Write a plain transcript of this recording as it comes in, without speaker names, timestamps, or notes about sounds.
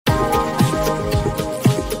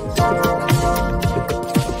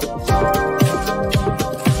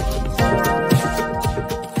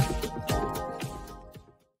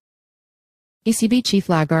ECB Chief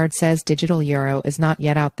Lagarde says digital euro is not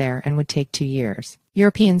yet out there and would take 2 years.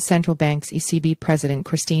 European Central Bank's ECB President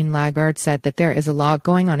Christine Lagarde said that there is a lot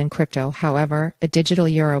going on in crypto. However, a digital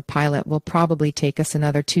euro pilot will probably take us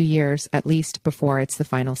another 2 years at least before it's the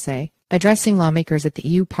final say. Addressing lawmakers at the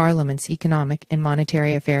EU Parliament's Economic and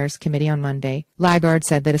Monetary Affairs Committee on Monday, Lagarde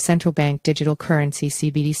said that a central bank digital currency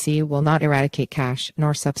CBDC will not eradicate cash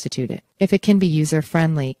nor substitute it. If it can be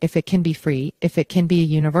user-friendly, if it can be free, if it can be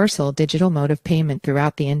a universal digital mode of payment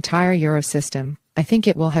throughout the entire euro system, I think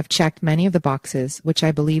it will have checked many of the boxes, which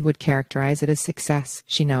I believe would characterize it as success,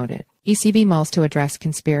 she noted. ECB Mulls to address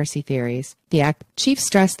conspiracy theories. The ACT chief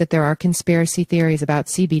stressed that there are conspiracy theories about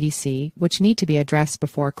CBDC, which need to be addressed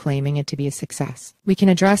before claiming it to be a success. We can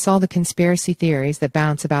address all the conspiracy theories that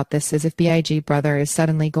bounce about this as if Big Brother is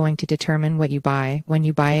suddenly going to determine what you buy, when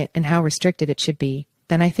you buy it, and how restricted it should be.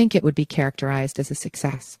 Then I think it would be characterized as a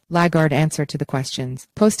success. Lagarde answered to the questions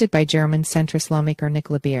posted by German centrist lawmaker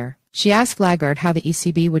Nicola Beer. She asked Lagarde how the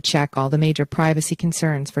ECB would check all the major privacy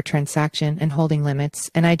concerns for transaction and holding limits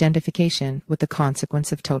and identification with the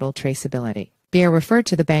consequence of total traceability. Beer referred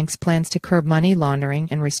to the bank's plans to curb money laundering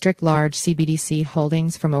and restrict large CBDC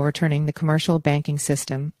holdings from overturning the commercial banking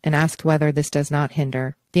system and asked whether this does not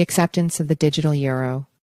hinder the acceptance of the digital euro.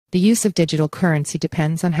 The use of digital currency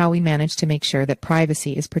depends on how we manage to make sure that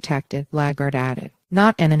privacy is protected, Lagarde added.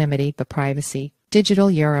 Not anonymity, but privacy.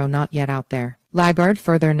 Digital euro not yet out there. Lagarde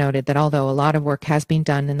further noted that although a lot of work has been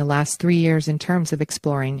done in the last 3 years in terms of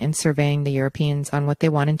exploring and surveying the Europeans on what they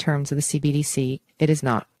want in terms of the CBDC, it is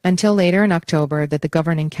not until later in October that the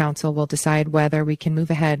Governing Council will decide whether we can move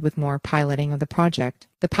ahead with more piloting of the project.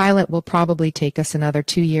 The pilot will probably take us another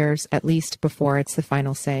 2 years at least before it's the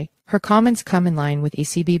final say. Her comments come in line with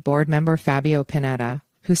ECB board member Fabio Panetta,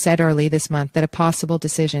 who said early this month that a possible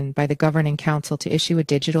decision by the Governing Council to issue a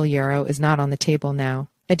digital euro is not on the table now.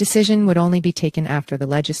 A decision would only be taken after the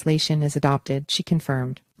legislation is adopted, she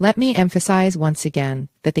confirmed. Let me emphasize once again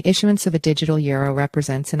that the issuance of a digital euro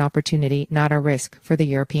represents an opportunity, not a risk, for the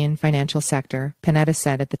European financial sector, Panetta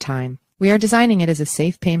said at the time. We are designing it as a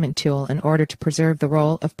safe payment tool in order to preserve the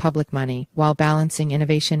role of public money while balancing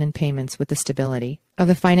innovation in payments with the stability of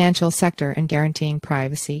the financial sector and guaranteeing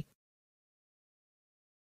privacy.